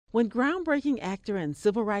When groundbreaking actor and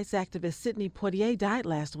civil rights activist Sidney Poitier died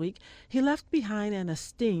last week, he left behind an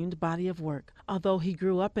esteemed body of work. Although he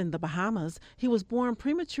grew up in the Bahamas, he was born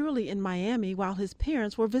prematurely in Miami while his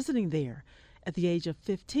parents were visiting there. At the age of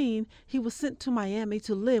 15, he was sent to Miami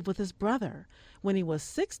to live with his brother. When he was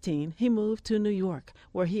 16, he moved to New York,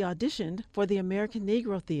 where he auditioned for the American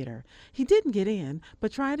Negro Theater. He didn't get in,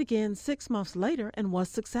 but tried again 6 months later and was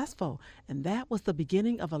successful, and that was the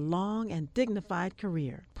beginning of a long and dignified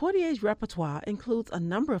career. Poitier's repertoire includes a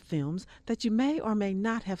number of films that you may or may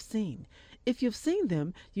not have seen. If you've seen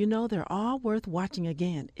them, you know they're all worth watching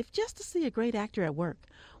again, if just to see a great actor at work,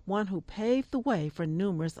 one who paved the way for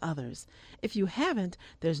numerous others. If you haven't,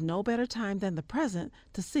 there's no better time than the present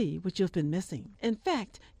to see what you've been missing. In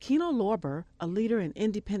fact, Kino Lorber, a leader in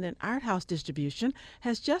independent art house distribution,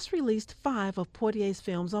 has just released 5 of Poitier's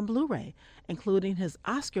films on Blu-ray, including his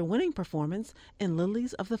Oscar-winning performance in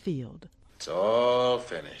Lilies of the Field. It's all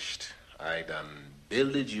finished. I done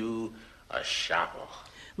builded you a chapel.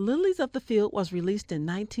 Lilies of the Field was released in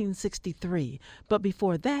 1963, but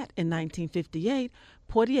before that, in 1958,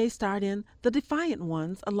 Poitier starred in The Defiant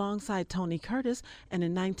Ones alongside Tony Curtis, and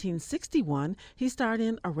in 1961, he starred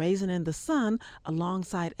in A Raisin in the Sun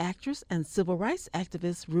alongside actress and civil rights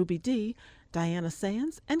activist Ruby Dee, Diana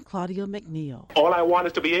Sands, and Claudia McNeil. All I want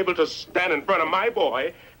is to be able to stand in front of my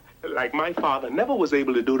boy, like my father never was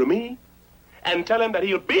able to do to me, and tell him that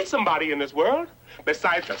he'll be somebody in this world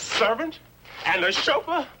besides a servant and a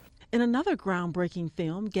chauffeur. In another groundbreaking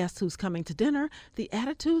film, Guess Who's Coming to Dinner, the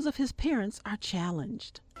attitudes of his parents are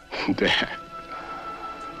challenged. Dad,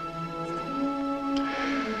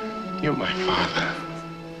 you're my father.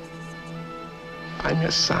 I'm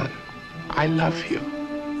your son. I love you.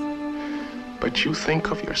 But you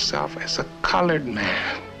think of yourself as a colored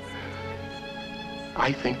man.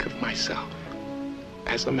 I think of myself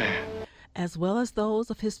as a man. As well as those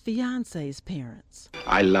of his fiancée's parents.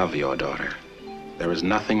 I love your daughter. There is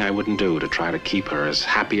nothing I wouldn't do to try to keep her as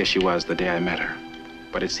happy as she was the day I met her.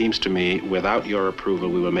 But it seems to me, without your approval,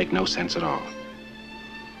 we will make no sense at all.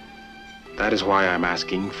 That is why I'm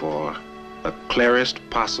asking for the clearest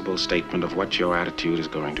possible statement of what your attitude is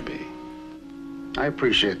going to be. I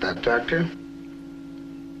appreciate that, Doctor.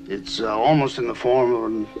 It's almost in the form of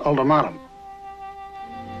an ultimatum.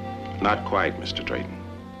 Not quite, Mr. Drayton.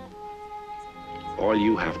 All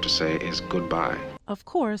you have to say is goodbye. Of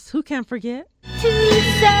course, who can forget? To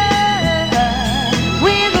serve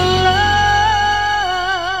with love.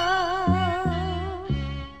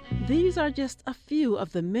 These are just a few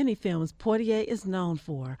of the many films Poitier is known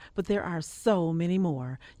for, but there are so many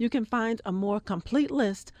more. You can find a more complete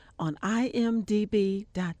list on imdb.com.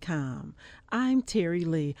 I'm Terry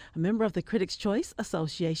Lee, a member of the Critics' Choice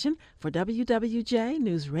Association for WWJ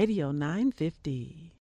News Radio 950.